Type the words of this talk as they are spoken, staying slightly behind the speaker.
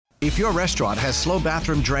If your restaurant has slow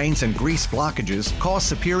bathroom drains and grease blockages, call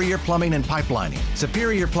Superior Plumbing and Pipelining.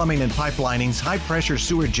 Superior Plumbing and Pipelining's high-pressure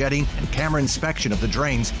sewer jetting and camera inspection of the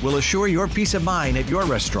drains will assure your peace of mind at your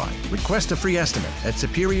restaurant. Request a free estimate at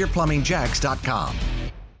SuperiorPlumbingJacks.com.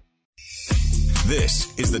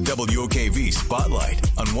 This is the WOKV Spotlight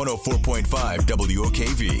on 104.5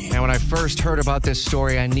 WOKV. Now, when I first heard about this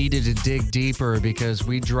story, I needed to dig deeper because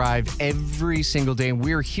we drive every single day, and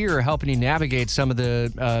we're here helping you navigate some of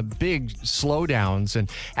the big slowdowns.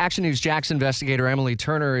 And Action News Jax investigator Emily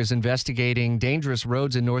Turner is investigating dangerous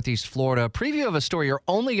roads in Northeast Florida. A preview of a story you're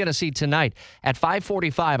only going to see tonight at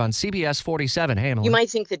 5:45 on CBS 47. Hey, Emily. You might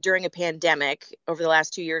think that during a pandemic, over the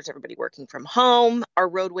last 2 years, everybody working from home, our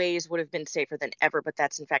roadways would have been safer than ever, but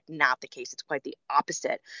that's in fact not the case. It's quite the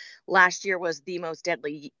opposite. Last year was the most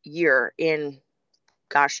deadly year in,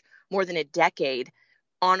 more than a decade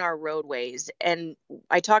on our roadways. And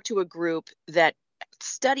I talked to a group that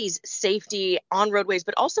studies safety on roadways,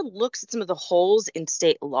 but also looks at some of the holes in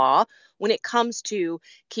state law when it comes to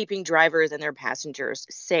keeping drivers and their passengers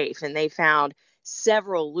safe. And they found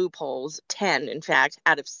several loopholes, 10, in fact,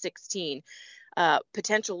 out of 16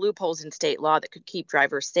 potential loopholes in state law that could keep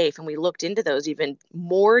drivers safe. And we looked into those even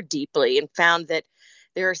more deeply and found that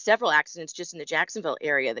there are several accidents just in the Jacksonville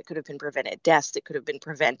area that could have been prevented, deaths that could have been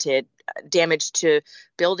prevented, damage to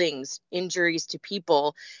buildings, injuries to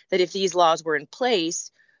people, that if these laws were in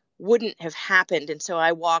place, wouldn't have happened. And so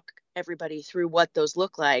I walk everybody through what those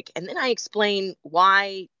look like. And then I explain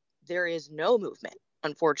why there is no movement,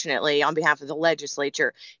 unfortunately, on behalf of the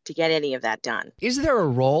legislature to get any of that done. Is there a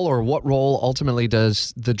role, or what role ultimately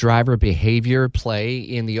does the driver behavior play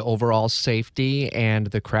in the overall safety and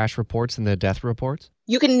the crash reports and the death reports?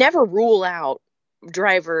 You can never rule out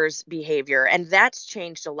drivers' behavior, and that's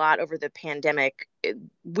changed a lot over the pandemic.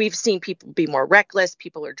 We've seen people be more reckless.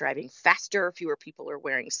 People are driving faster. Fewer people are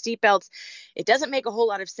wearing seatbelts. It doesn't make a whole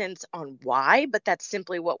lot of sense on why, but that's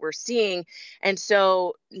simply what we're seeing. And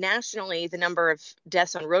so nationally, the number of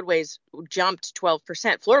deaths on roadways jumped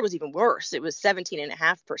 12%. Florida was even worse. It was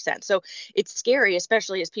 17.5%. So it's scary,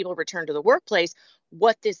 especially as people return to the workplace,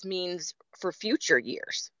 what this means for future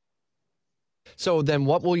years. So then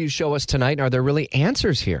what will you show us tonight? Are there really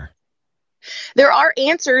answers here? There are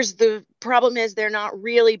answers. The problem is they're not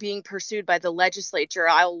really being pursued by the legislature.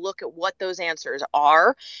 I'll look at what those answers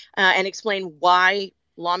are and explain why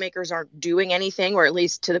lawmakers aren't doing anything, or at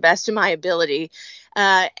least to the best of my ability.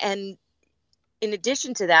 And in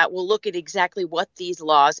addition to that, we'll look at exactly what these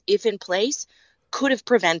laws, if in place, could have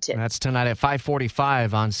prevented. That's tonight at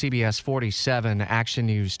 5:45 on CBS 47 Action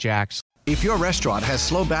News Jax. If your restaurant has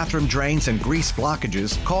slow bathroom drains and grease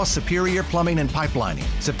blockages, call Superior Plumbing and Pipelining.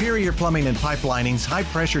 Superior Plumbing and Pipelining's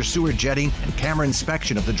high-pressure sewer jetting and camera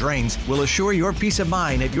inspection of the drains will assure your peace of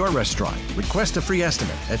mind at your restaurant. Request a free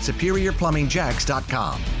estimate at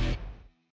SuperiorPlumbingJacks.com.